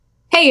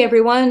Hey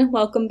everyone,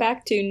 welcome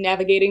back to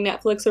Navigating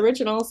Netflix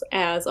Originals.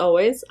 As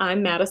always,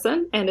 I'm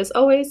Madison, and as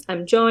always,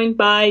 I'm joined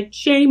by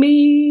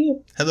Jamie.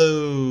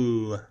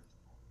 Hello.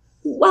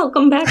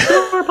 Welcome back to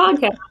our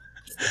podcast.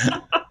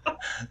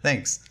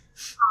 Thanks.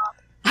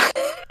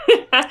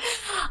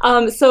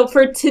 So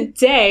for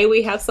today,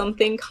 we have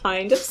something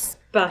kind of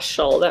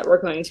special that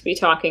we're going to be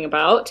talking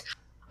about.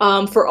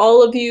 For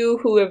all of you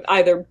who have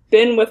either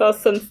been with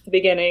us since the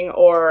beginning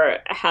or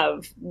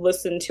have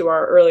listened to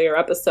our earlier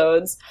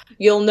episodes,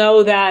 you'll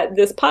know that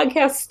this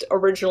podcast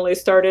originally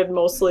started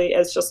mostly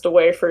as just a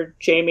way for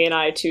Jamie and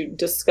I to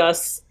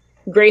discuss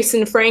Grace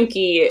and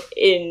Frankie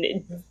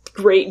in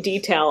great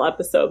detail,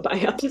 episode by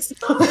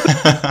episode.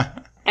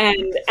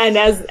 And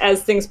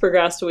as things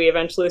progressed, we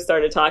eventually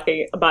started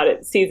talking about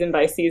it season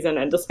by season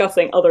and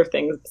discussing other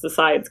things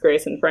besides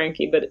Grace and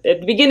Frankie. But at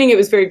the beginning, it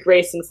was very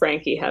Grace and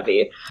Frankie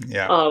heavy,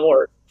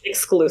 or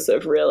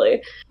exclusive,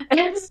 really.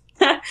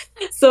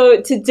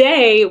 So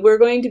today, we're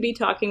going to be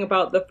talking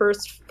about the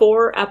first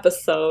 4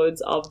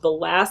 episodes of the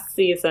last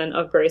season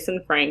of Grace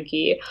and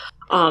Frankie.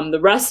 The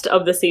rest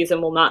of the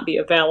season will not be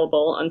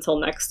available until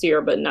next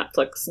year, but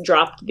Netflix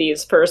dropped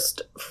these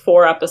first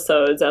 4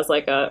 episodes as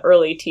like a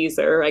early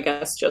teaser, I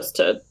guess, just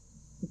to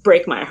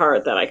break my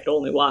heart that I could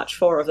only watch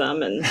 4 of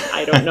them, and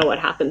I don't know what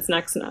happens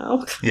next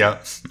now. Yeah.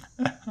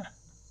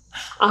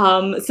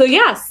 So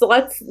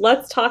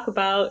let's talk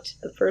about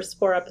the first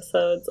 4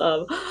 episodes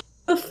of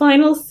the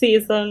final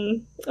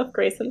season of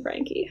Grace and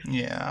Frankie.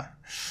 Yeah.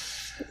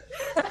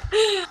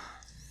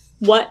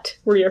 What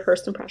were your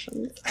first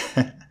impressions?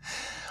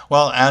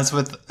 Well,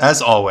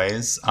 as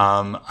always,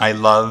 I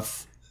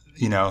love,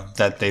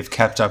 that they've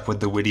kept up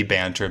with the witty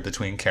banter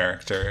between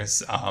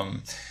characters.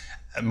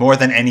 More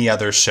than any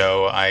other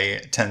show,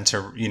 I tend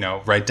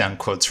to, write down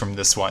quotes from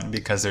this one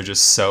because they're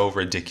just so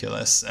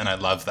ridiculous, and I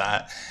love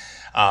that.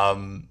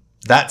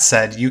 That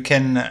said,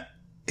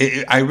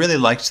 I really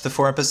liked the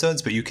 4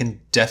 episodes, but you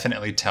can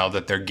definitely tell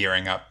that they're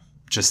gearing up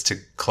just to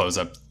close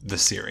up the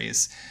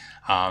series.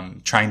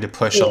 Trying to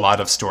push a lot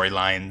of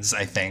storylines,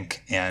 I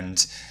think,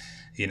 and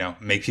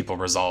make people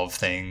resolve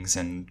things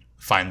and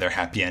find their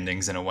happy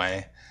endings in a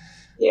way.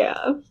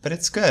 Yeah. But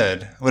it's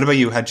good. What about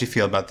you? How'd you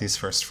feel about these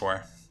first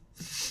 4?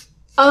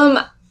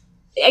 I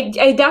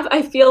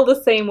feel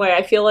the same way.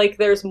 I feel like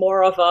there's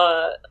more of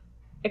a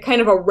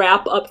kind of a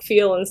wrap-up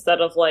feel instead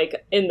of,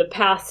 like, in the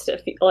past,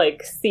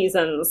 like,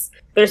 seasons.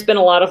 There's been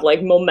a lot of,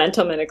 like,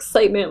 momentum and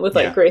excitement with,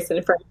 like, Grace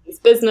and Frankie's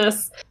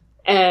business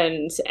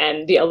and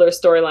the other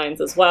storylines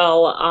as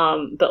well.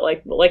 But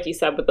like you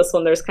said, with this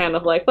one, there's kind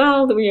of like,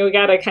 well, we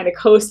gotta kind of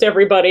coast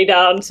everybody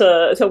down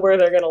to where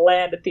they're gonna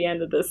land at the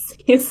end of this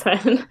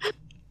season.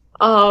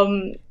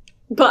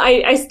 But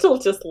I still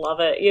just love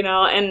it,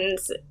 and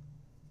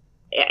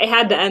it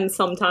had to end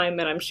sometime,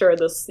 and I'm sure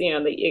this,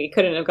 it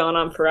couldn't have gone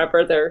on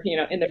forever. They're,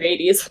 in their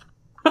 80s.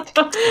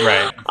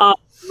 Right.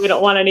 We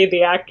don't want any of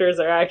the actors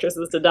or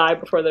actresses to die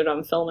before they're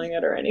done filming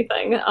it or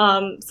anything.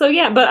 So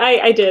yeah, but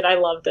I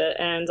loved it,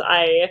 and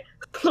I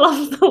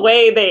love the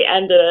way they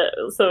ended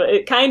it. So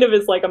it kind of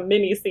is like a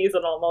mini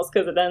season almost,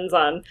 because it ends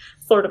on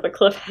sort of a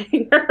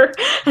cliffhanger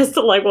as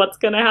to like what's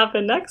going to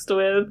happen next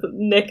with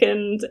Nick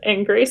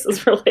and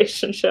Grace's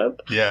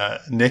relationship. Yeah,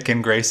 Nick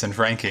and Grace and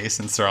Frankie,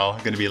 since they're all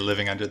going to be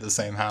living under the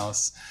same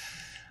house,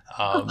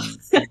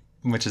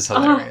 which is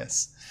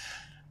hilarious.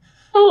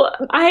 Oh,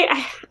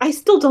 I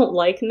still don't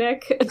like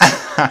Nick.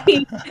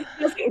 He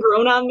hasn't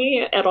grown on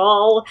me at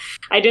all.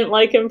 I didn't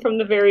like him from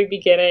the very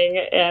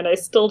beginning, and I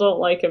still don't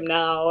like him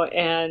now.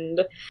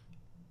 And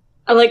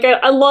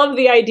I love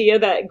the idea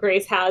that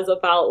Grace has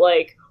about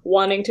like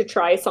wanting to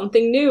try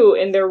something new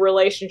in their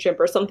relationship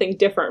or something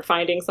different,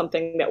 finding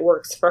something that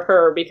works for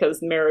her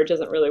because marriage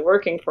isn't really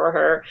working for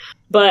her.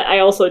 But I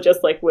also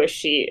just like wish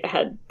she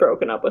had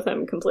broken up with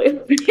him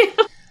completely.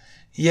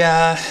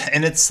 Yeah,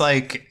 and it's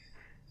like,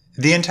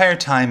 the entire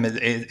time,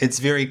 it's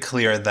very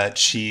clear that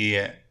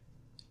she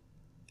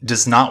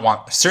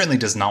certainly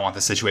does not want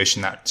the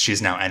situation that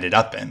she's now ended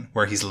up in,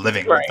 where he's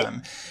living with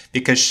them,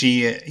 because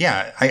she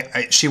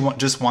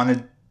just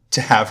wanted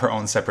to have her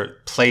own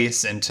separate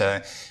place and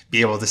to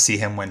be able to see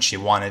him when she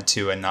wanted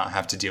to and not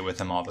have to deal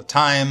with him all the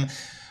time.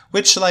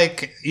 Which,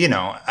 like,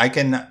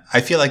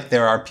 I feel like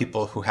there are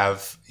people who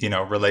have,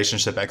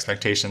 relationship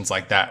expectations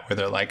like that, where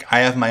they're like,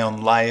 I have my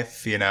own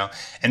life,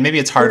 and maybe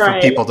it's hard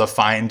for people to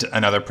find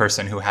another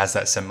person who has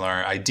that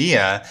similar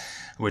idea,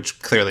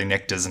 which clearly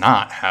Nick does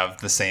not have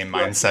the same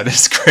mindset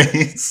as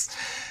Grace.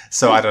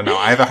 So I don't know.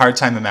 I have a hard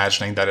time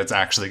imagining that it's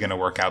actually going to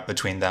work out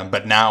between them.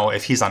 But now,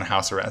 if he's on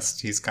house arrest,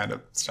 he's kind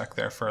of stuck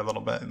there for a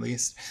little bit, at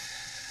least.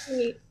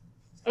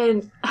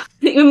 And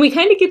when we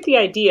kind of get the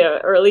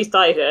idea, or at least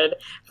I did,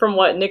 from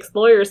what Nick's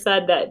lawyer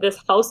said, that this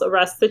house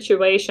arrest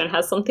situation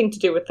has something to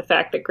do with the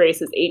fact that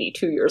Grace is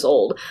 82 years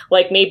old.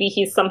 Like, maybe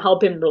he's somehow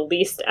been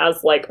released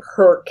as, like,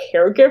 her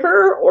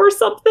caregiver or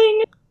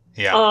something.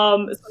 Yeah. So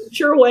I'm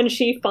sure when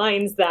she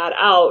finds that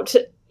out,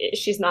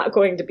 she's not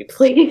going to be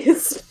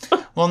pleased.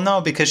 Well,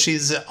 no, because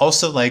she's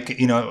also like,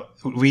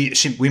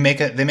 they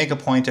make a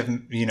point of,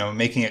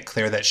 making it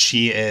clear that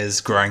she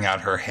is growing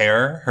out her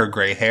hair, her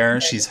gray hair.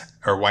 Right. She's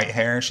or white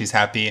hair. She's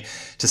happy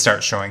to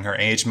start showing her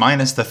age,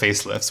 minus the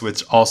facelifts,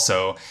 which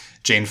also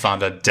Jane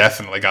Fonda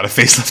definitely got a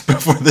facelift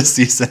before the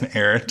season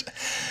aired.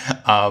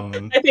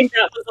 I think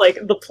that was like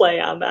the play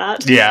on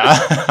that. Yeah,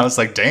 I was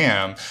like,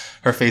 damn,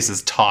 her face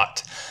is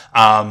taut.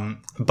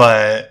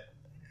 But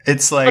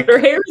it's like her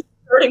hair is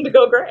starting to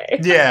go gray.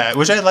 Yeah,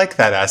 which I like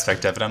that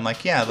aspect of it. I'm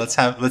like, yeah,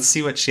 let's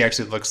see what she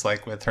actually looks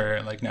like with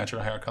her like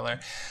natural hair color.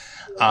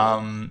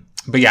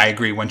 But yeah, I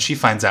agree. When she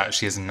finds out,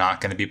 she is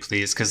not going to be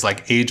pleased because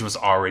like age was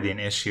already an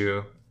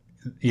issue,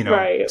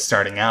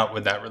 starting out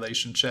with that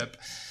relationship.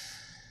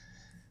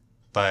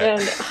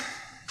 But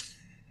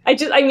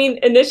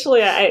initially,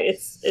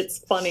 it's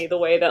funny the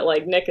way that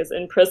like Nick is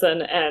in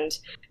prison and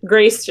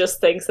Grace just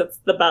thinks it's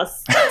the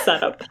best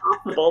setup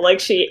possible.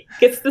 Like she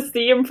gets to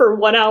see him for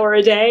 1 hour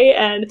a day,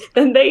 and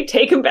then they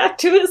take him back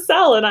to his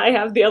cell, and I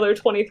have the other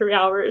 23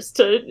 hours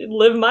to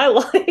live my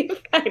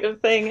life, kind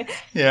of thing.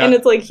 Yeah. And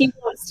it's like he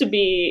wants to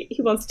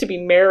be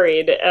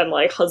married and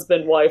like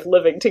husband wife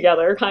living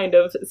together kind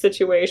of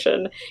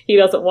situation. He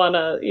doesn't want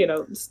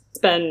to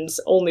spend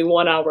only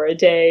 1 hour a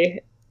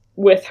day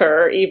with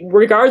her,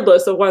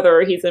 regardless of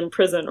whether he's in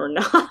prison or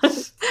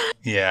not.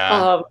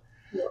 Yeah.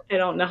 I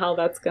don't know how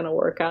that's going to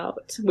work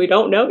out. We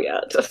don't know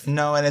yet.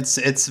 No, and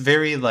it's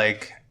very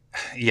like,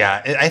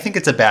 yeah, I think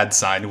it's a bad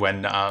sign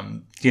when,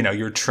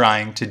 you're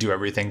trying to do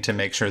everything to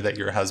make sure that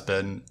your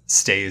husband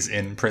stays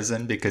in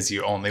prison because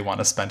you only want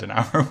to spend an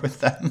hour with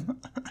them.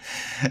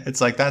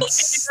 It's like,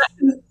 that's...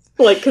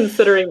 like,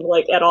 considering,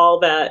 like, at all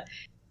that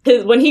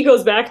when he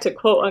goes back to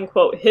quote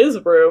unquote his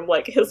room,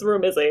 like his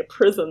room is a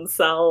prison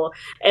cell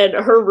and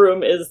her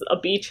room is a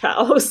beach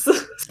house.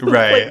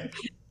 Right. Like,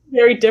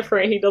 very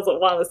different. He doesn't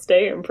want to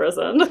stay in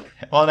prison.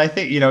 Well, and I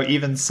think,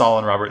 even Saul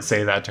and Robert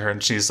say that to her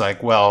and she's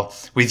like, well,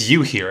 with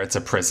you here, it's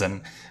a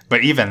prison.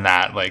 But even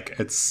that, like,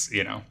 it's,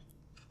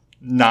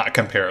 not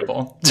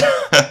comparable.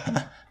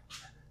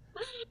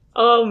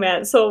 Oh,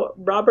 man. So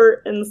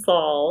Robert and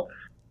Saul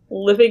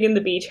living in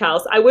the beach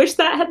house. I wish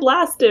that had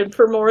lasted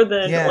for more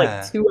than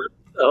like 2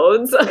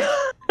 episodes.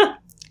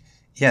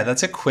 Yeah,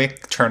 that's a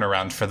quick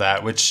turnaround for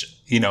that, which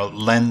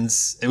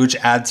which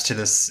adds to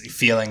this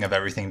feeling of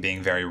everything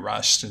being very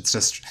rushed. It's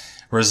just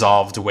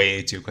resolved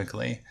way too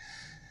quickly.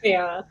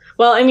 Yeah.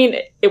 Well, I mean,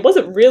 it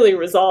wasn't really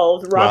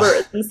resolved.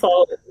 Robert and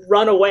Saul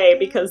run away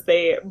because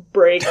they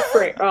break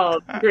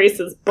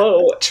Grace's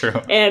boat. True.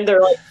 And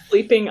they're like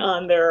sleeping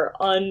on their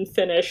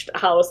unfinished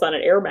house on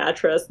an air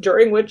mattress,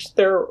 during which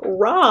they're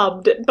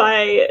robbed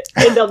by,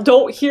 and they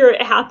don't hear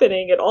it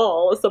happening at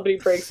all. Somebody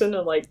breaks in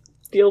and like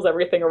steals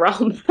everything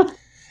around them.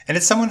 And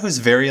it's someone who's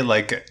very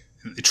like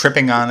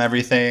tripping on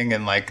everything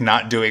and like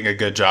not doing a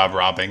good job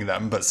robbing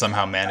them, but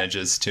somehow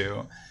manages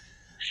to.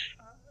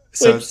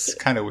 So it's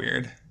kind of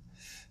weird.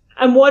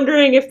 I'm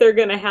wondering if they're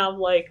going to have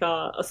like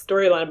a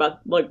storyline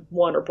about like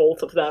one or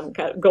both of them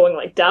going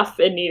like deaf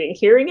and needing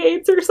hearing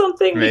aids or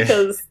something. Maybe.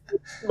 Because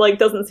like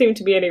doesn't seem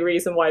to be any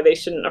reason why they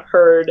shouldn't have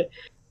heard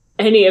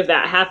any of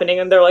that happening.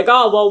 And they're like,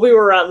 oh, well, we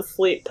were on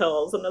sleep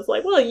pills. And it's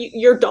like, well,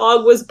 your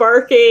dog was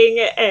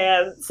barking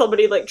and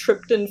somebody like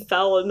tripped and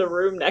fell in the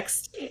room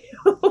next to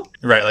you.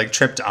 Right, like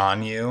tripped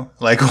on you.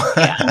 Like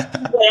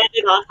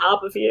landed on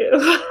top of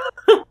you.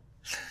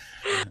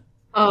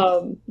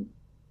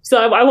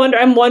 So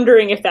I'm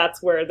wondering if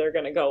that's where they're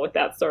going to go with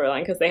that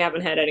storyline, because they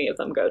haven't had any of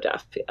them go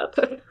deaf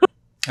yet.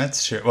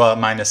 That's true. Well,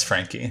 minus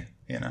Frankie,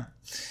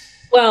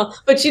 Well,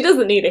 but she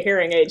doesn't need a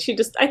hearing aid.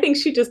 I think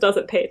she just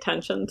doesn't pay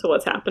attention to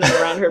what's happening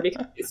around her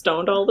because she's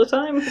stoned all the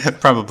time.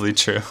 Probably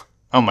true.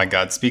 Oh my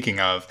God.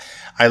 Speaking of,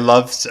 I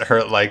loved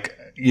her, like,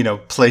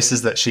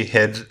 places that she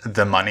hid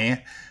the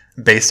money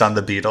based on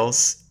the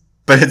Beatles,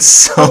 but it's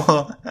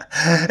so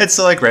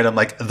like random,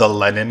 like the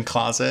Lennon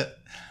closet.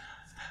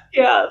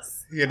 Yes.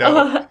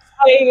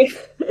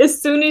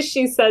 As soon as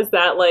she says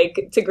that,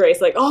 like, to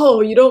Grace, like,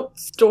 oh, you don't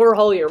store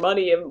all your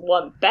money in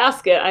one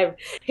basket. I've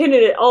hidden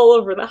it all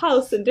over the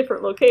house in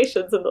different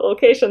locations, and the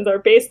locations are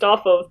based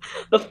off of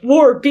the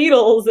 4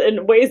 Beatles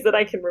in ways that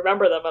I can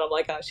remember them. And I'm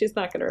like, oh, she's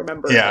not going to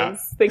remember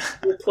these things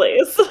in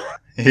place.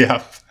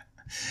 Yeah.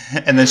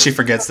 And then she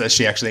forgets that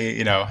she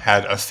actually,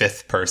 had a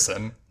 5th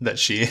person that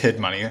she hid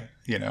money,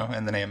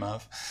 in the name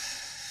of.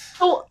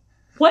 Oh,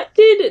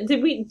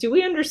 do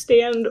we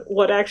understand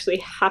what actually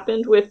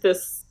happened with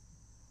this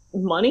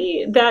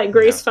money that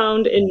Grace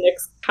found in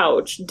Nick's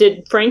couch?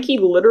 Did Frankie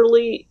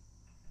literally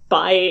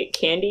buy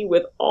candy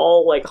with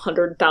all like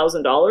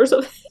 $100,000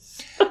 of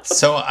it?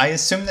 So I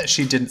assume that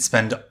she didn't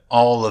spend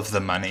all of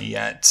the money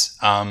yet,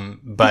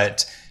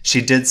 but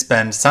she did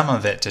spend some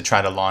of it to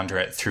try to launder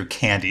it through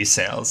candy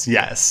sales.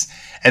 Yes.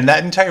 And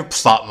that entire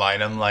plot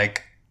line, I'm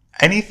like,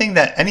 any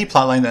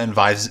plotline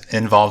that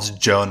involves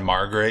Joe and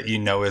Margaret,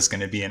 is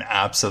going to be an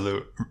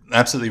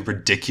absolutely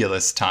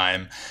ridiculous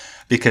time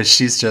because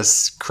she's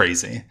just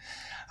crazy.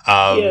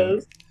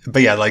 Yes.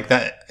 But yeah, like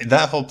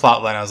that whole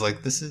plotline, I was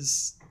like, this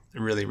is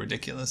really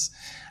ridiculous.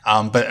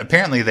 But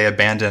apparently they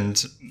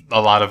abandoned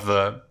a lot of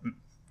the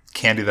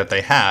candy that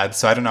they had.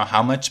 So I don't know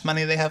how much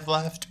money they have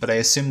left, but I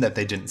assume that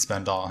they didn't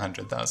spend all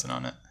 100,000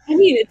 on it. I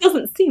mean, it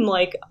doesn't seem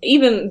like,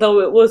 even though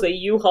it was a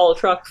U-Haul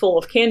truck full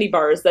of candy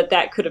bars,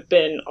 that could have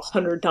been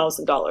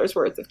 $100,000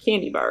 worth of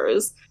candy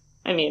bars.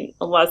 I mean,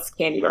 unless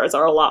candy bars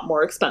are a lot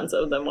more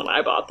expensive than when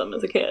I bought them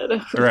as a kid.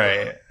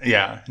 Right.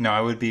 Yeah. No,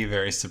 I would be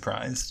very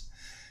surprised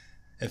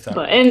if that.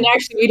 And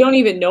actually, we don't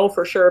even know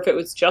for sure if it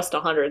was just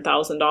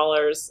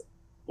 $100,000,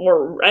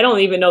 or I don't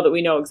even know that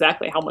we know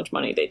exactly how much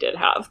money they did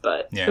have,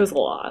 but it was a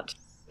lot.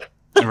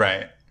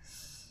 Right.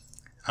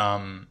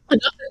 Enough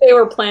that they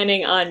were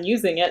planning on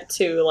using it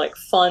to like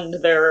fund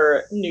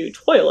their new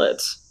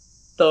toilet,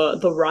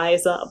 the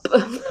Rise Up.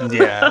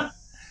 Yeah.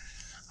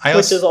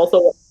 Which is also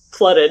what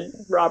flooded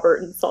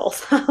Robert and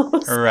Saul's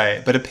house.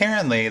 Right. But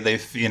apparently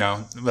they've,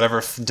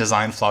 whatever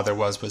design flaw there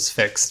was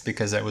fixed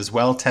because it was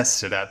well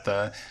tested at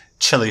the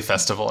Chili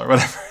Festival or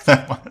whatever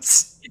that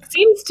was. It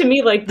seems to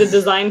me like the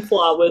design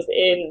flaw was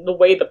in the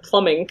way the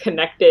plumbing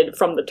connected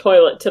from the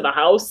toilet to the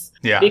house.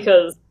 Yeah.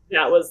 Because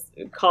that was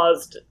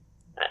caused...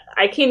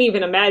 I can't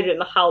even imagine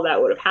how that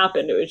would have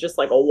happened. It was just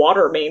like a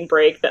water main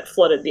break that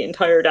flooded the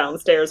entire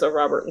downstairs of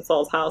Robert and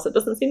Saul's house. It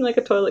doesn't seem like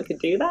a toilet could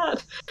do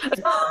that.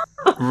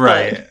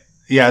 Right.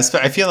 Yeah,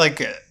 I feel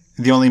like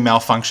the only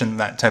malfunction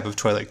that type of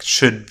toilet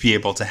should be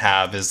able to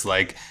have is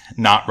like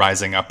not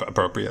rising up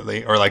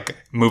appropriately or like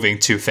moving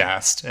too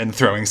fast and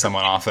throwing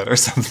someone off it or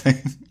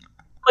something.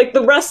 Like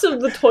the rest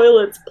of the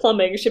toilet's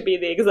plumbing should be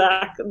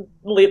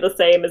exactly the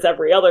same as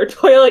every other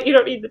toilet. You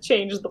don't need to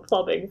change the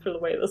plumbing for the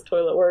way this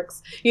toilet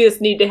works. You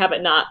just need to have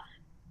it not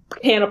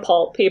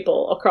catapult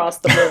people across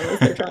the room as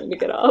they're trying to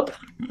get up.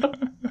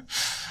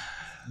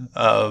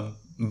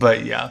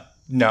 But yeah,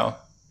 no.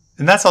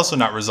 And that's also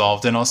not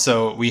resolved. And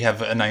also we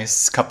have a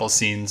nice couple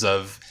scenes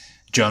of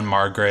Joan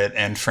Margaret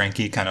and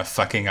Frankie kind of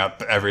fucking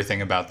up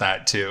everything about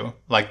that too.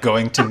 Like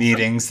going to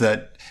meetings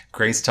that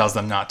Grace tells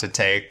them not to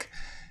take.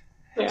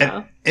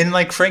 Yeah. And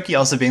like Frankie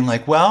also being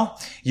like, well,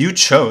 you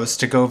chose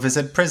to go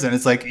visit prison.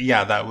 It's like,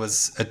 yeah, that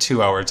was a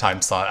 2-hour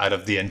time slot out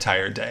of the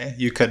entire day.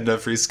 You couldn't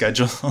have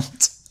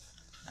rescheduled.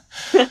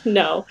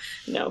 No,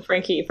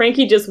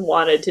 Frankie just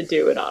wanted to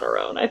do it on her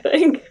own, I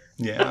think.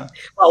 Yeah.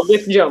 Well,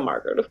 with Joan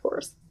Margaret, of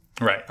course.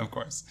 Right, of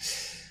course.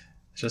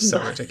 Just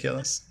so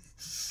ridiculous.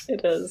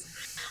 It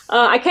is.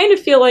 I kind of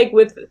feel like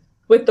with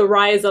the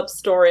Rise Up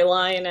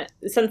storyline,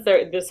 since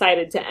they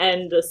decided to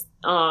end this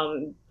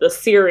the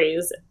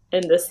series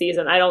in this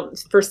season, I don't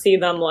foresee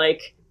them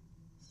like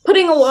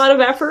putting a lot of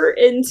effort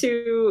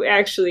into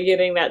actually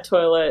getting that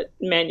toilet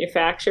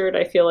manufactured.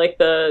 I feel like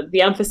the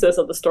emphasis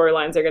of the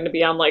storylines are going to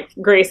be on like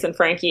Grace and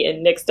Frankie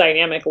and Nick's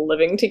dynamic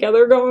living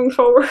together going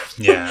forward.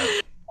 Yeah.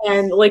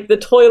 And like the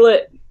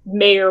toilet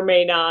may or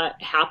may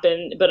not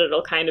happen, but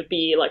it'll kind of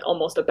be like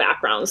almost a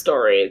background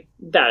story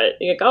that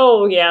like,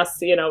 oh yes,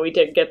 we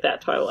did get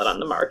that toilet on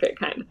the market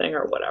kind of thing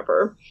or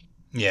whatever.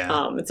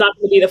 Yeah. It's not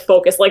going to be the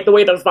focus, like the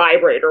way the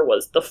vibrator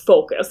was the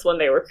focus when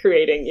they were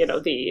creating,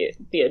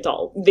 the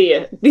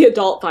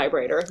adult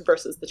vibrator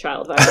versus the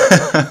child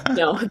vibrator.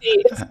 No,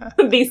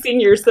 the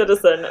senior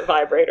citizen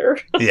vibrator.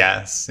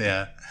 Yes,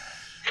 yeah.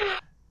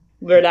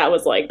 Where that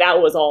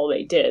was all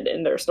they did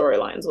in their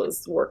storylines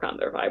was work on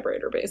their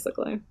vibrator,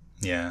 basically.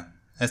 Yeah,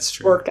 that's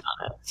true. Work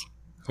on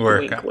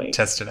it. Wink, wink.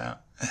 Test it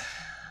out.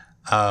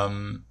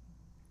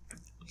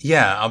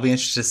 Yeah, I'll be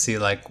interested to see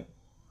like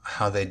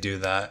how they do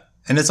that.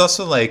 And it's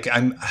also like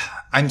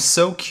I'm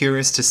so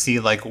curious to see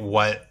like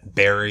what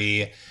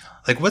Barry,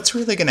 like what's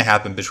really going to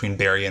happen between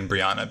Barry and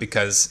Brianna,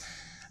 because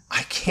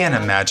I can't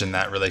imagine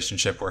that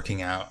relationship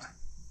working out.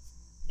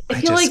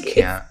 I just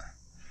can't.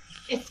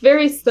 It's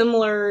very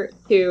similar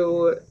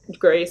to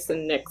Grace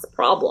and Nick's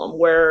problem,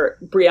 where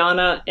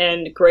Brianna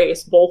and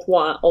Grace both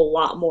want a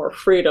lot more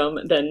freedom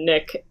than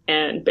Nick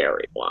and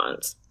Barry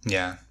want.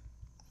 Yeah.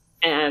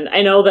 And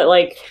I know that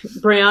like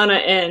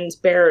Brianna and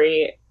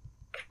Barry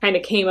kind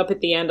of came up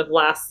at the end of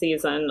last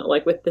season,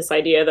 like with this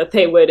idea that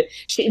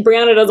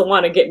Brianna doesn't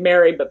want to get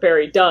married, but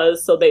Barry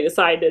does, so they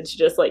decided to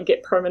just like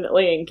get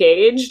permanently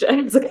engaged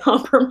as a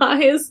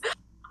compromise,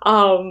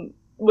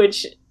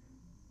 which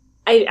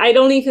I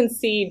don't even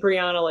see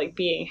Brianna like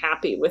being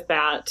happy with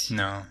that.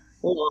 No.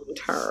 Long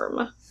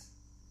term.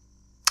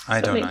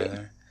 I don't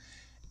either.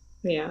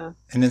 Yeah.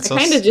 And it's I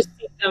kind of just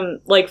see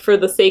them, like, for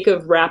the sake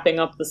of wrapping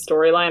up the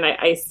storyline,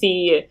 I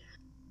see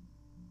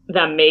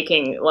them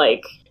making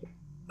like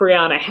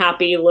Brianna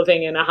happy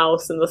living in a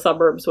house in the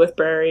suburbs with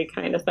Barry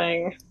kind of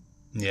thing.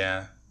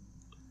 Yeah.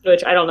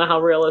 Which I don't know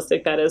how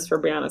realistic that is for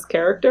Brianna's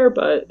character,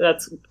 but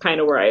that's kind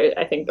of where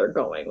I think they're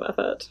going with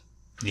it.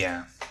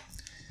 Yeah.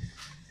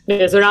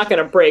 Because they're not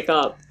going to break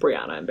up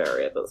Brianna and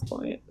Barry at this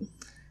point.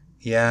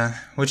 Yeah,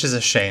 which is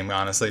a shame,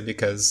 honestly,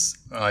 because,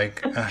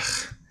 like...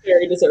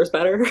 Barry deserves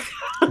better.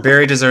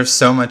 Barry deserves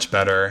so much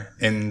better.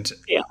 And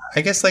yeah.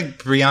 I guess, like,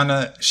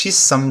 Brianna, she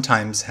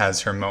sometimes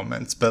has her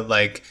moments, but,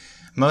 like,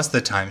 most of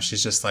the time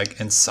she's just,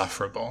 like,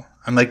 insufferable.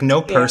 I'm like,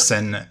 no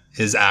person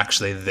is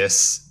actually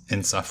this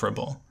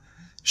insufferable.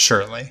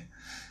 Surely.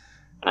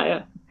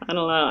 I don't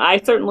know.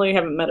 I certainly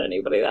haven't met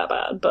anybody that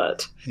bad,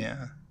 but...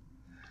 Yeah.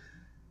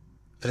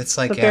 But it's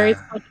like, Barry's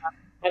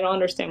I don't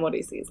understand what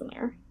he sees in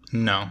there.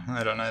 No,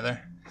 I don't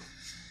either.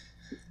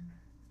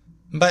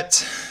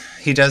 But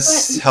he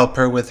does help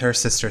her with her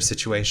sister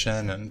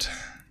situation, and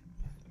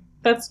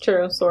that's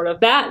true, sort of.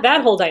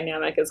 That whole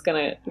dynamic is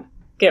gonna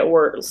get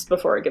worse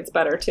before it gets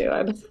better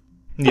too.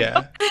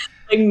 Yeah.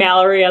 Like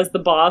Mallory as the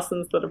boss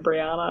instead of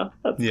Brianna.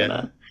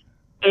 Yeah.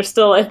 There's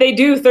still, if they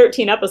do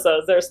 13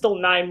 episodes, there's still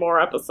 9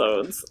 more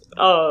episodes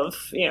of,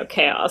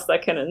 chaos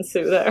that can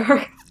ensue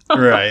there.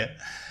 Right.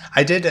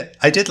 I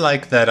did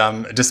like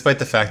that, despite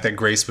the fact that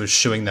Grace was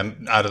shooing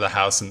them out of the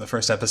house in the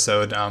first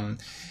episode,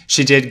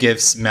 she did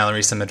give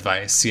Mallory some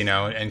advice,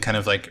 and kind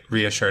of like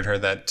reassured her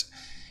that,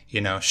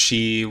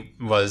 she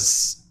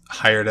was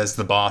hired as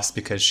the boss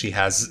because she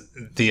has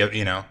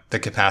the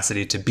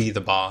capacity to be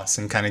the boss,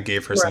 and kind of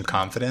gave her some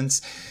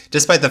confidence,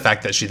 despite the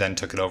fact that she then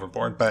took it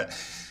overboard. But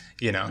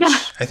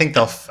I think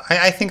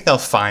they'll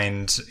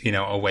find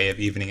a way of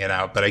evening it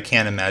out. But I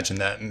can't imagine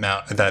that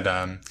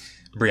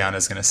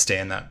Brianna's going to stay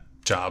in that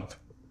job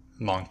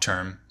long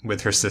term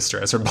with her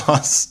sister as her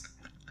boss.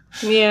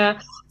 Yeah,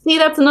 see,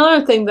 that's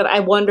another thing that I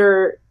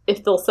wonder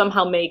if they'll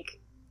somehow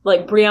make,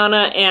 like,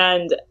 Brianna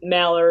and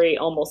Mallory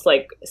almost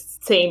like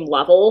same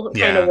level,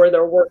 kind of where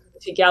they're working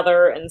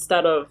together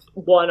instead of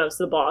one of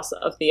the boss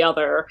of the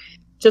other,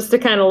 just to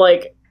kind of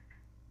like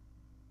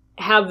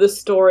have the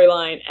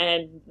storyline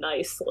end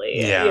nicely.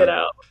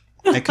 Yeah.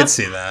 I could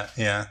see that.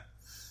 Yeah.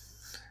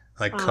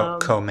 Like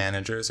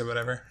co-managers or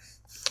whatever.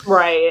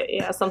 Right.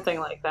 Yeah. Something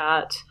like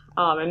that.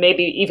 And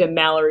maybe even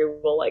Mallory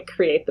will like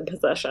create the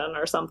position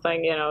or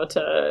something,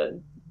 to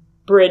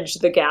bridge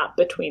the gap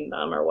between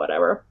them or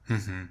whatever.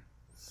 Mm-hmm.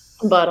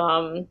 But,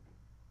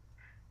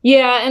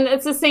 yeah, and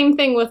it's the same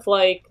thing with,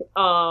 like,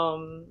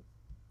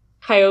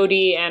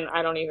 Coyote, and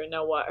I don't even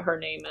know what her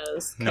name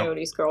is. Nope.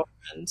 Coyote's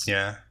girlfriend.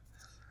 Yeah.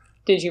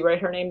 Did you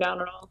write her name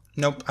down at all?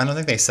 Nope. I don't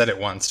think they said it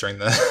once during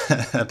the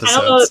episodes. I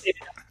don't know if they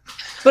did.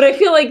 But I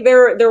feel like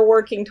they're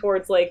working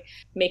towards, like,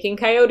 making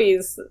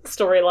Coyote's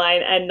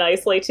storyline end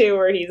nicely, too,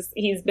 where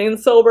he's been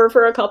sober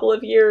for a couple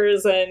of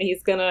years, and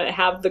he's gonna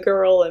have the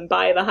girl and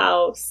buy the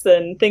house,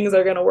 and things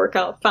are gonna work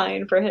out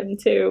fine for him,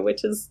 too,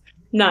 which is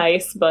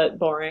nice, but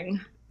boring.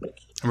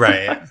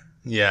 Right.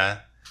 Yeah.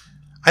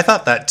 I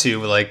thought that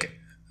too, like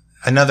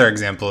another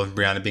example of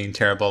Brianna being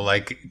terrible,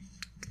 like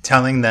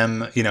telling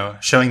them,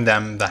 showing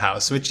them the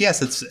house, which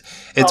yes,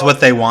 it's what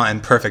they want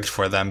and perfect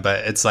for them,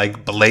 but it's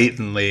like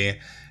blatantly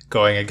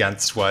going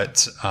against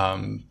what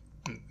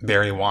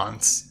Barry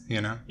wants,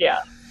 Yeah.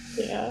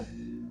 Yeah.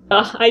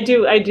 I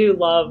do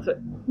love,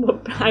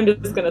 I'm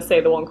just going to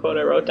say the one quote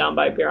I wrote down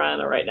by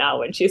Brianna right now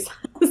when she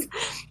says,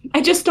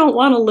 "I just don't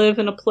want to live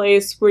in a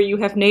place where you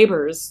have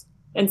neighbors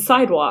and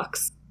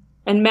sidewalks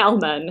and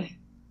mailmen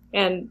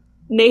and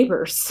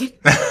neighbors,"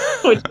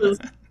 which is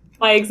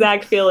my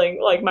exact feeling.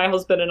 Like, my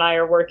husband and I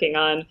are working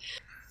on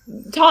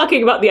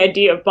talking about the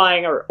idea of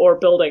buying or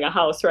building a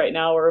house right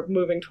now. We're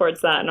moving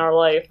towards that in our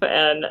life,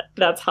 and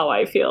that's how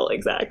I feel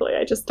exactly.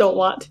 I just don't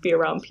want to be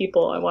around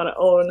people. I want to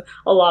own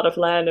a lot of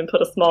land and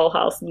put a small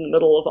house in the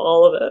middle of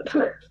all of it.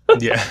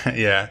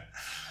 Yeah.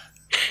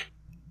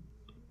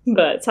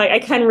 But I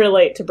can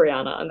relate to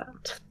Brianna on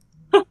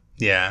that.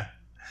 Yeah.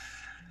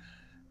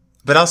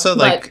 But also,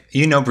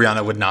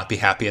 Brianna would not be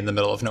happy in the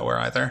middle of nowhere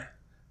either.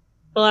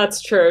 Well,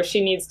 that's true.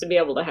 She needs to be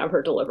able to have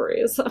her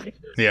deliveries.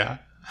 Yeah.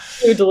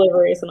 Food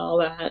deliveries and all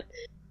that.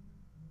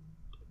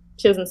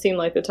 She doesn't seem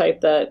like the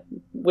type that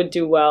would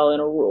do well in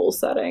a rural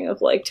setting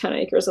of like 10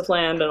 acres of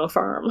land and a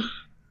farm.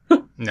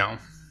 No,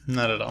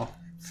 not at all.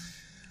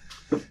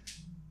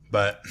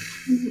 But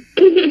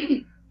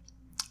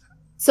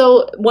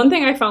so one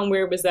thing I found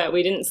weird was that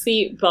we didn't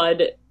see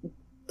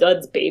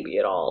Bud's baby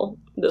at all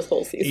this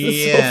whole season.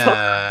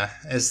 Yeah,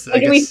 so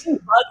far. We see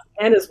Bud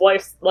and his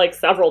wife like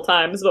several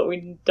times, but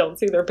we don't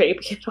see their baby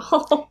at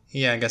all.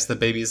 Yeah, I guess the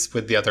baby's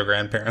with the other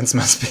grandparents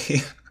must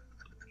be.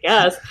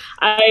 Yes,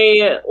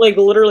 I like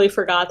literally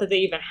forgot that they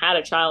even had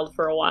a child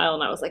for a while,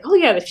 and I was like, "Oh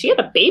yeah, she had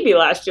a baby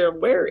last year.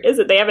 Where is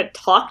it? They haven't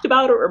talked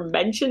about it or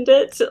mentioned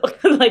it.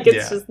 Like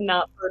it's just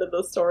not part of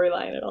the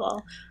storyline at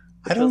all."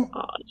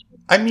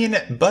 I mean,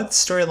 Bud's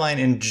storyline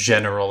in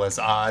general is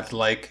odd.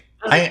 Like,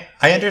 I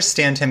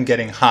understand him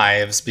getting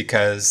hives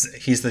because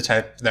he's the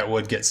type that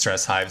would get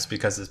stress hives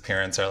because his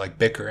parents are like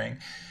bickering.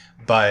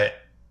 But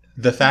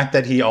the fact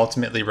that he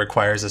ultimately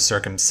requires a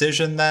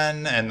circumcision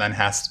then and then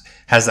has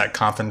that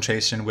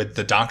confrontation with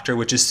the doctor,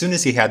 which as soon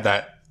as he had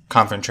that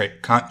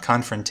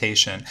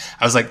confrontation,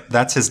 I was like,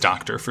 that's his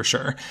doctor for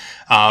sure.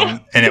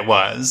 And it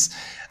was,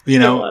 It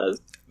was.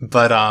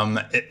 But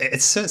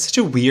it's such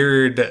a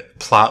weird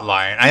plot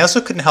line. I also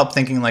couldn't help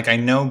thinking, like, I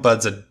know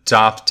Bud's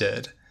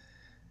adopted,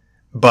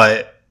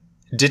 but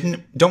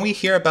don't we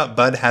hear about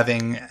Bud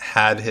having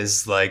had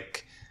his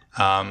like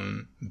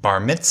bar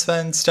mitzvah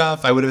and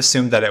stuff? I would have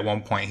assumed that at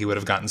one point he would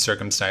have gotten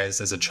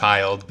circumcised as a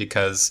child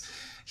because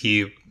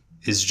he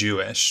is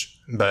Jewish.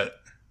 But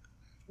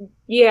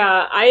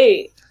yeah,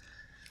 I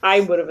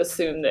would have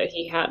assumed that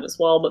he had as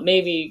well. But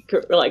maybe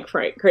like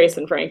Grace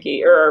and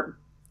Frankie or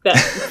that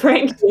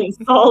Frankie and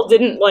Saul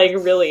didn't like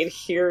really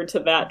adhere to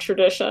that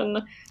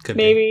tradition. Could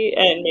maybe,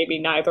 and maybe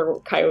neither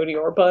Coyote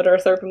or Bud are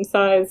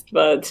circumcised,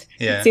 but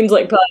Yeah. it seems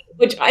like Bud,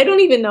 which I don't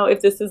even know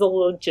if this is a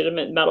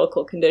legitimate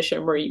medical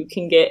condition where you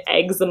can get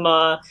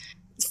eczema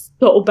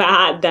so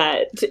bad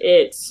that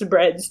it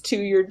spreads to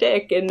your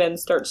dick and then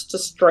starts to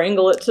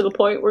strangle it to the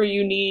point where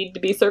you need to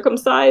be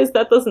circumcised.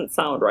 That doesn't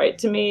sound right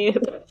to me.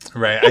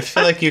 Right. I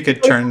feel like you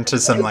could turn to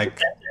some like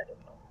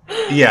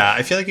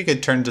I feel like you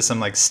could turn to some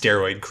like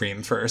steroid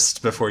cream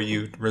first before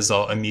you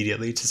result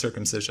immediately to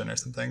circumcision or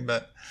something,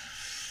 but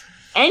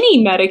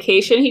any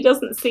medication, he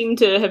doesn't seem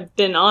to have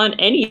been on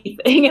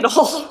anything at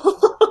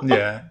all.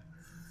 yeah.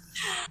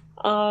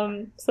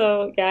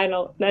 So yeah, I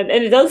know, and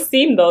it does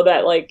seem though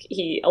that like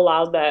he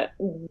allowed that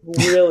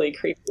really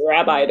creepy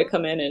rabbi to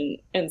come in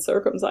and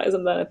circumcise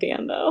him then at the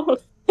end though.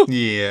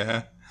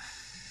 Yeah.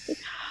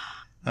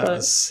 That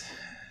was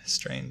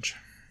strange.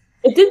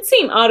 It did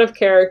seem out of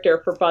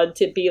character for Bud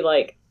to be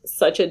like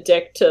such a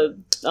dick to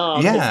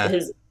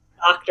his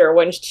doctor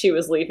when she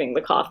was leaving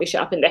the coffee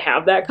shop, and to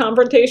have that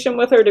confrontation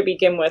with her to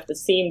begin with, it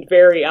seemed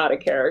very out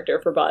of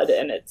character for Bud,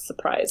 and it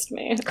surprised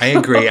me. I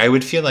agree. I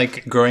would feel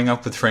like growing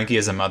up with Frankie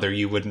as a mother,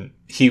 he wouldn't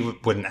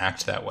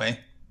act that way.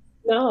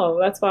 No,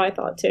 that's what I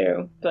thought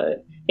too.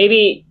 But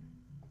maybe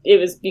it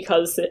was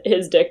because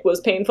his dick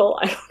was painful.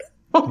 I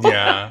don't know.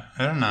 Yeah,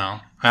 I don't know.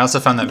 I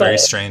also found that very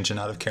strange and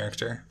out of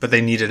character. But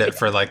they needed it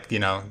for like,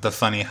 the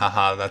funny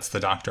haha, that's the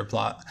doctor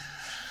plot.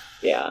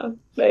 Yeah.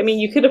 I mean,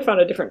 you could have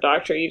found a different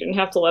doctor. You didn't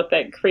have to let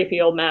that creepy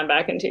old man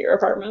back into your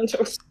apartment.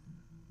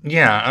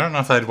 Yeah, I don't know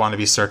if I'd want to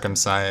be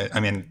circumcised.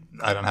 I mean,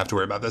 I don't have to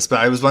worry about this, but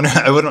I was wondering,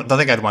 don't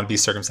think I'd want to be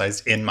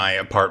circumcised in my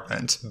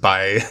apartment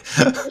by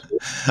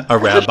a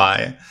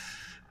rabbi.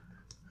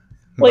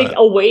 Like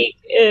awake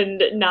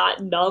and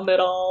not numb at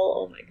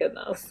all. Oh my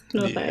goodness.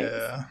 No thanks.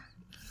 Yeah.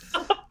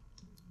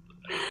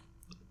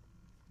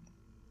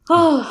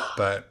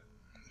 But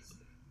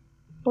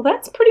well,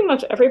 that's pretty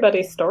much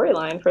everybody's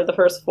storyline for the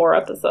first 4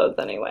 episodes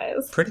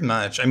anyways. Pretty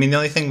much. I mean, the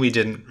only thing we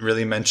didn't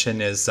really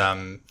mention is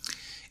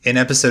in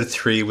episode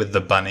 3 with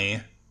the bunny,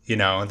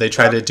 they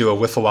try to do a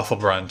wiffle waffle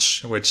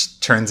brunch, which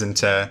turns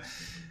into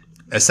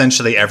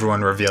essentially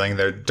everyone revealing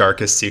their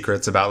darkest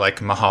secrets about like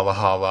Mahala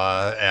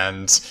Hala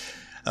and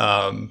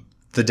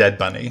the dead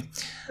bunny.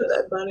 The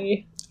dead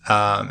bunny.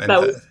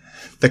 And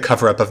the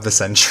cover-up of the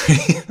century.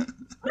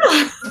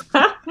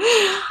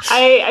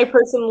 I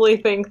personally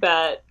think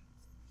that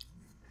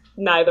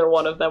neither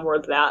one of them were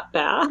that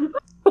bad.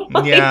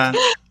 Yeah.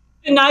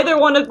 Neither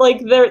one of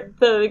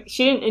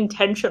she didn't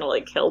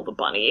intentionally kill the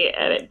bunny,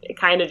 and it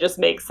kind of just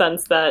makes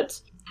sense that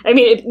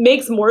it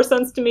makes more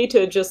sense to me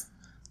to just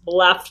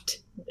left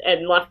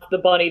the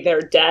bunny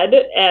there dead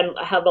and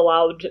have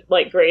allowed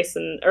like Grace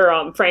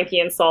or Frankie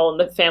and Saul and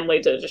the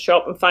family to just show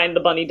up and find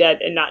the bunny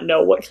dead and not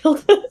know what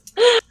killed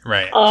it.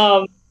 Right.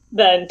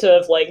 Than to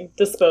have like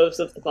disposed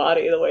of the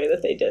body the way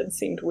that they did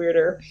seemed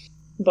weirder.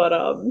 But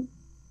I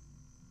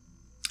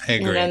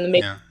agree. And then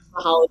the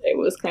holiday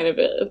was kind of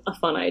a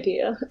fun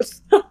idea.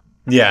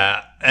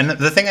 Yeah, and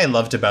the thing I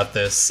loved about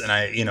this,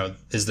 and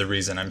is the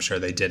reason I'm sure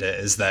they did it,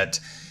 is that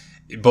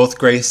both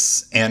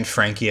Grace and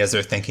Frankie, as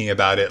they're thinking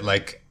about it,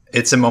 like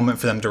it's a moment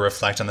for them to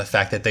reflect on the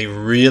fact that they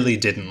really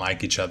didn't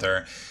like each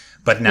other,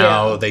 but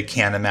now they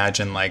can't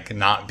imagine like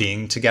not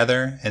being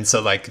together, and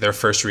so like their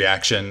first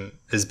reaction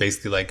is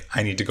basically like,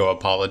 I need to go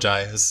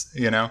apologize,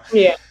 Yeah.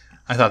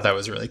 I thought that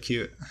was really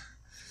cute.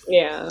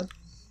 Yeah.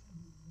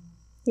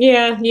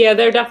 Yeah,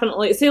 they're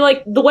definitely... See,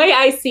 like, the way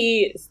I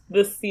see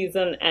this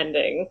season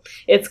ending,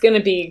 it's going to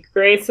be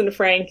Grace and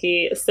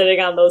Frankie sitting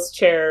on those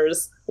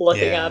chairs,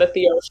 looking out at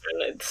the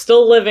ocean,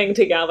 still living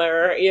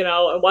together,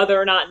 and whether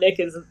or not Nick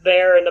is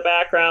there in the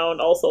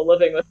background, also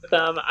living with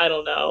them, I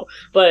don't know.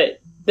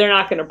 But they're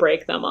not going to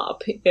break them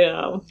up,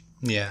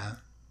 Yeah.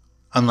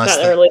 Unless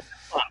at least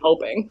I'm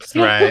hoping.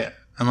 Right.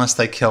 Unless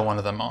they kill one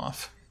of them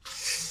off.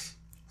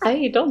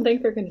 I don't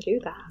think they're going to do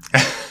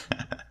that.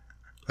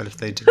 What if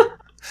they do?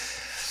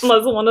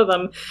 Unless one of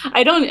them,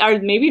 or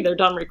maybe they're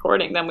done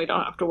recording, then we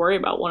don't have to worry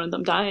about one of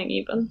them dying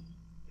even.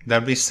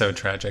 That'd be so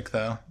tragic,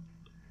 though.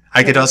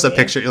 I could also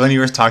picture, when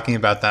you were talking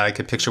about that, I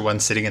could picture one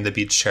sitting in the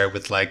beach chair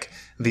with like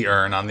the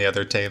urn on the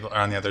other table or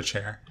on the other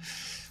chair.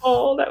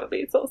 Oh, that would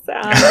be so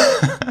sad.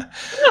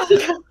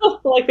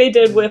 Like they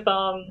did with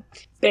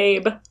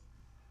Babe.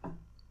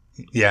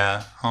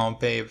 Yeah. Oh,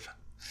 Babe.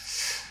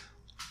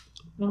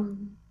 But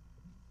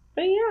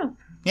yeah.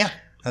 Yeah,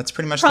 that's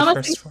pretty much the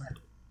first 4.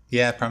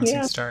 Yeah,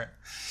 promising start.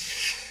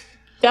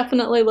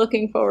 Definitely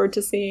looking forward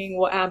to seeing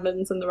what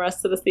happens in the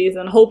rest of the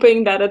season.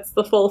 Hoping that it's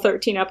the full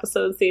 13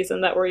 episode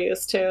season that we're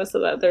used to, so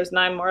that there's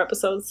 9 more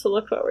episodes to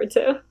look forward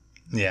to.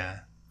 Yeah.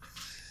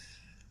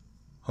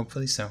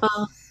 Hopefully so.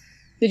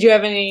 Did you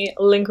have any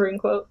lingering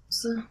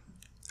quotes?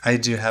 I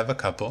do have a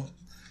couple.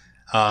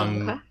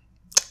 Okay.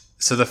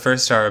 So the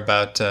first are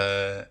about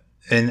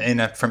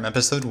from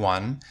episode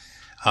 1.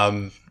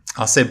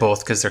 I'll say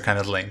both because they're kind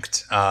of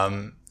linked.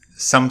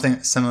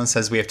 Someone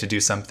says we have to do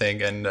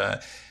something, and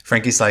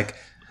Frankie's like,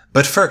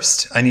 but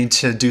first I need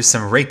to do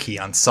some Reiki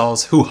on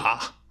Saul's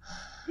hoo-ha.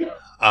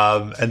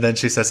 And then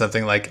she says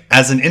something like,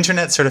 as an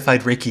internet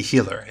certified Reiki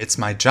healer, it's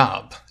my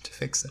job to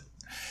fix it.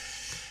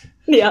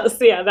 Yes,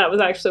 yeah, that was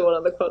actually one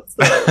of the quotes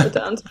that I wrote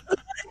down.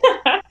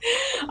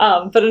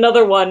 But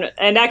another one,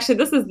 and actually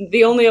this is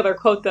the only other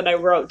quote that I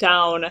wrote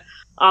down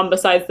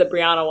besides the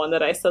Brianna one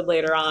that I said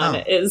later on,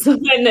 is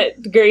when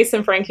Grace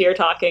and Frankie are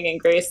talking and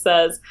Grace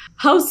says,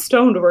 how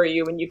stoned were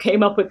you when you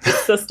came up with this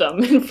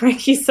system? And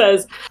Frankie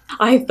says,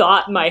 I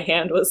thought my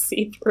hand was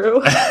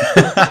see-through.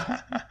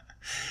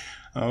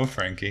 Oh,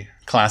 Frankie.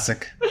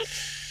 Classic.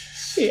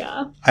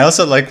 Yeah. I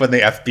also like when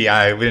the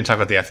FBI, we didn't talk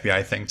about the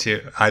FBI thing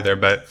too either,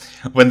 but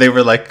when they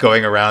were like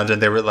going around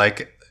and they were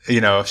like, you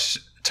know,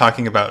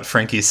 talking about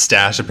Frankie's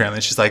stash,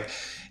 apparently she's like,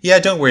 yeah,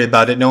 don't worry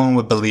about it. No one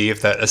would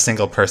believe that a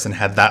single person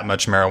had that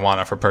much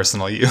marijuana for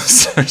personal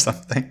use or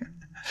something.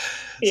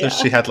 Yeah.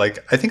 So she had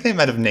like, I think they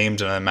might have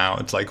named an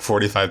amount, like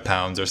 45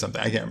 pounds or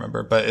something. I can't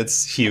remember, but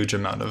it's a huge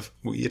amount of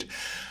weed.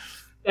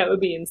 That would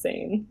be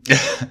insane.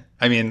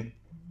 I mean,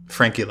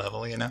 Frankie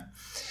level, you know?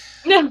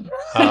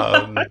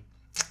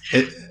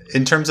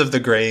 In terms of the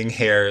graying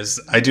hairs,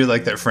 I do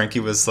like that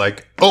Frankie was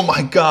like, oh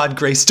my God,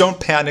 Grace, don't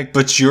panic,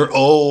 but you're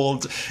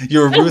old.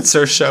 Your roots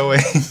are showing.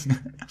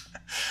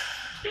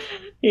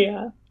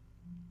 Yeah.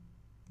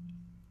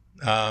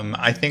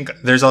 I think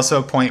there's also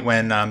a point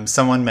when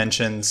someone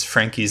mentions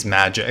Frankie's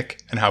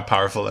magic and how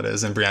powerful it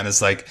is. And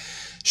Brianna's like,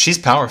 she's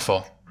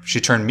powerful. She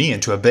turned me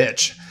into a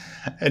bitch.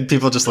 And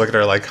people just look at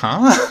her like,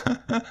 huh?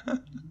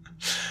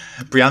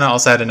 Brianna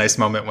also had a nice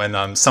moment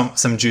when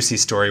some juicy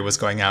story was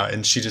going out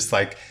and she just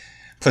like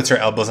puts her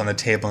elbows on the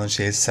table and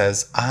she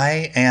says,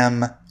 I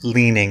am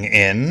leaning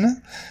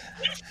in.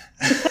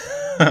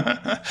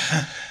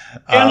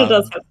 Brianna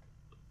does have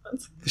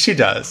She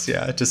does,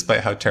 yeah,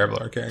 despite how terrible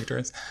her character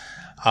is.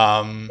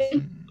 I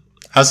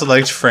also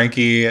liked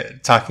Frankie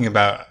talking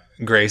about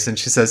Grace, and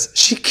she says,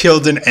 she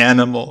killed an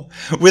animal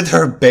with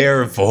her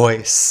bare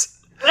voice.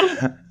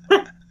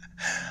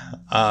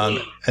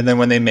 And then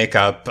when they make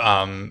up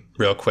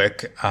real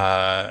quick,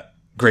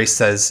 Grace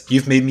says,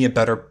 you've made me a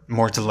better,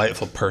 more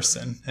delightful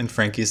person. And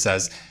Frankie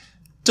says,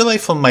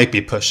 delightful might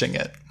be pushing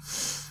it.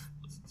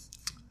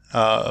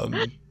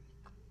 And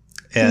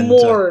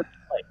more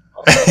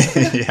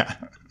delightful. Yeah.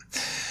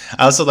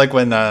 I also like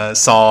when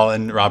Saul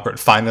and Robert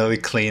finally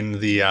clean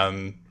the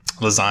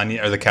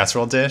lasagna or the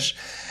casserole dish,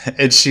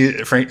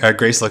 and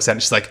Grace looks at it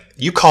and she's like,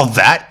 "You call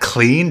that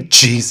clean,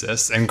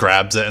 Jesus?" and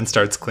grabs it and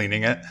starts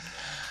cleaning it.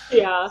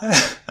 Yeah,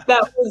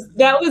 that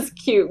was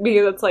cute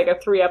because it's like a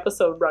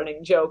 3-episode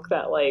running joke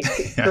that like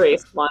yeah.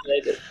 Grace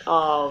wanted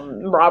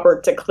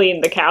Robert to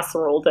clean the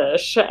casserole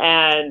dish,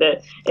 and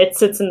it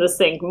sits in the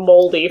sink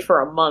moldy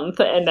for a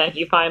month, and then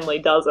he finally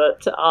does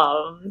it.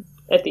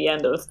 At the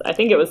end of, I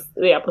think it was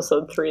the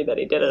episode 3 that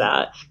he did it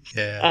at.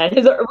 Yeah. And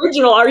his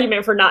original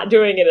argument for not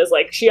doing it is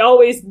like, she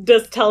always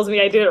just tells me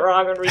I did it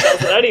wrong and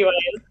redoes it anyways.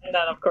 And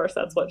then, of course,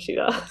 that's what she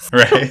does.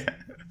 Right.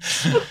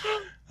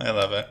 I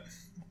love it.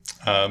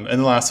 And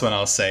the last one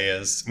I'll say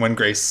is when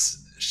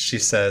Grace, she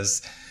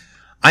says,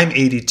 I'm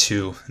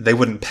 82. They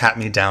wouldn't pat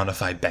me down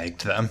if I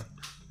begged them.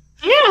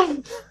 Yeah.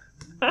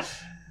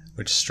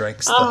 Which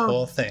strikes the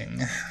whole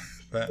thing.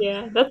 But,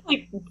 yeah, that's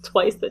like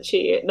twice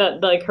that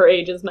like her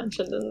age is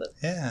mentioned in the.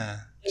 Yeah,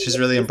 she's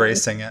really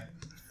embracing it.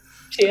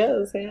 She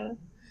is, yeah.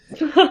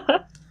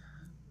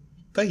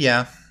 But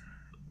yeah,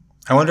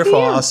 I wonder if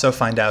we'll also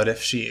find out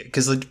if she,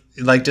 because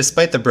like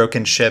despite the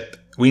broken ship,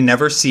 we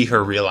never see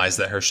her realize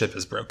that her ship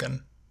is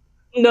broken.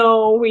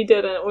 No, we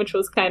didn't, which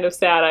was kind of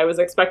sad. I was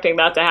expecting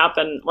that to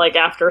happen, like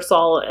after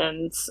Saul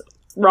and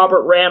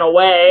Robert ran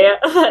away,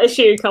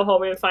 she would come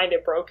home and find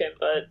it broken.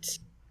 But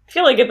I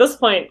feel like at this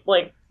point,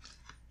 like.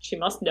 She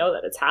must know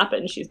that it's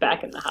happened. She's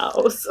back in the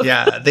house.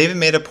 Yeah, they even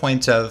made a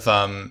point of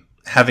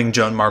having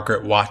Joan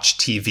Margaret watch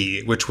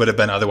TV, which would have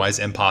been otherwise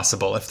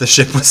impossible if the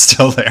ship was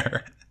still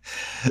there.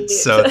 Yeah.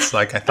 So it's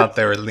like, I thought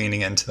they were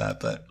leaning into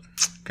that, but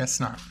I guess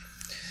not.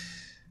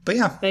 But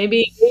yeah.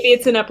 Maybe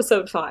it's in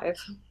episode 5.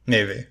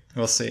 Maybe.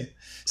 We'll see.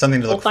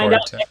 Something to look forward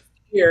to. Next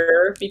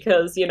year,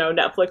 because, you know,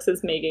 Netflix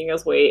is making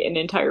us wait an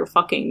entire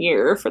fucking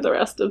year for the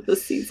rest of the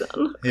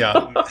season.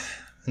 Yeah.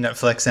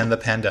 Netflix and the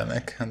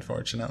pandemic,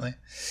 unfortunately.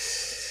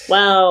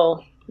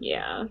 Well,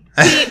 yeah.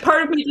 See,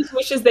 part of me just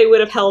wishes they would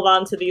have held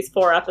on to these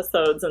 4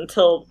 episodes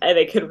until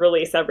they could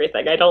release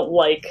everything. I don't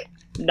like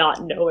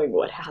not knowing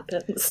what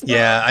happens.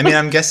 Yeah, I mean,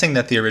 I'm guessing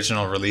that the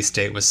original release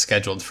date was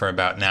scheduled for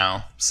about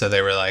now. So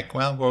they were like,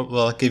 well,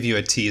 we'll give you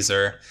a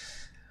teaser.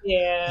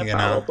 Yeah,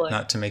 probably.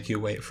 Not to make you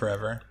wait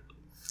forever.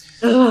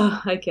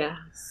 Ugh, I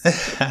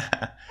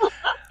guess.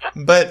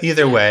 But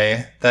either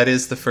way, that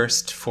is the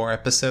first 4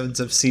 episodes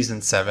of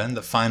season 7,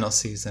 the final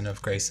season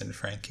of Grace and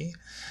Frankie.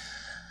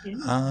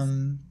 Yeah.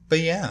 But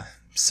yeah,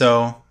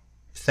 so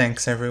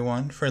thanks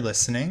everyone for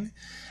listening.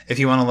 If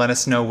you want to let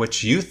us know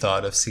what you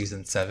thought of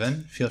season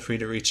 7, feel free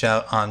to reach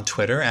out on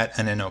Twitter at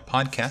NNO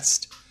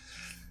Podcast.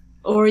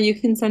 Or you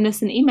can send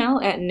us an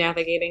email at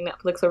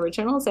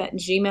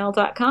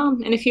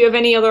navigatingnetflixoriginals@gmail.com. And if you have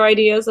any other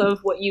ideas of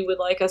what you would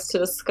like us to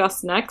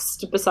discuss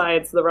next,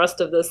 besides the rest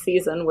of this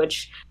season,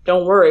 which,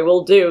 don't worry,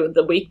 we'll do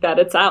the week that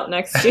it's out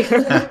next year.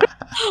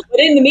 But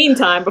in the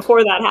meantime,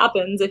 before that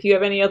happens, if you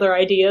have any other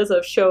ideas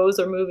of shows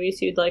or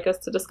movies you'd like us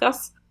to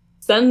discuss,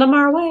 send them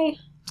our way.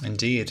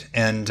 Indeed.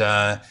 And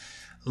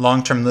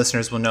long-term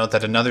listeners will know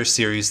that another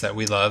series that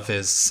we love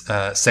is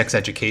Sex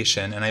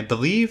Education, and I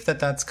believe that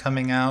that's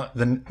coming out,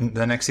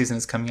 the next season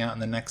is coming out in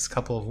the next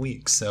couple of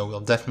weeks, so we'll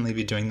definitely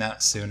be doing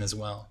that soon as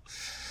well.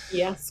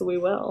 Yes, we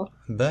will.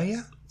 But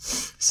yeah.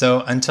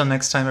 So until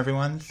next time,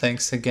 everyone,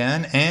 thanks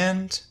again,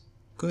 and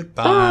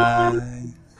goodbye. Bye.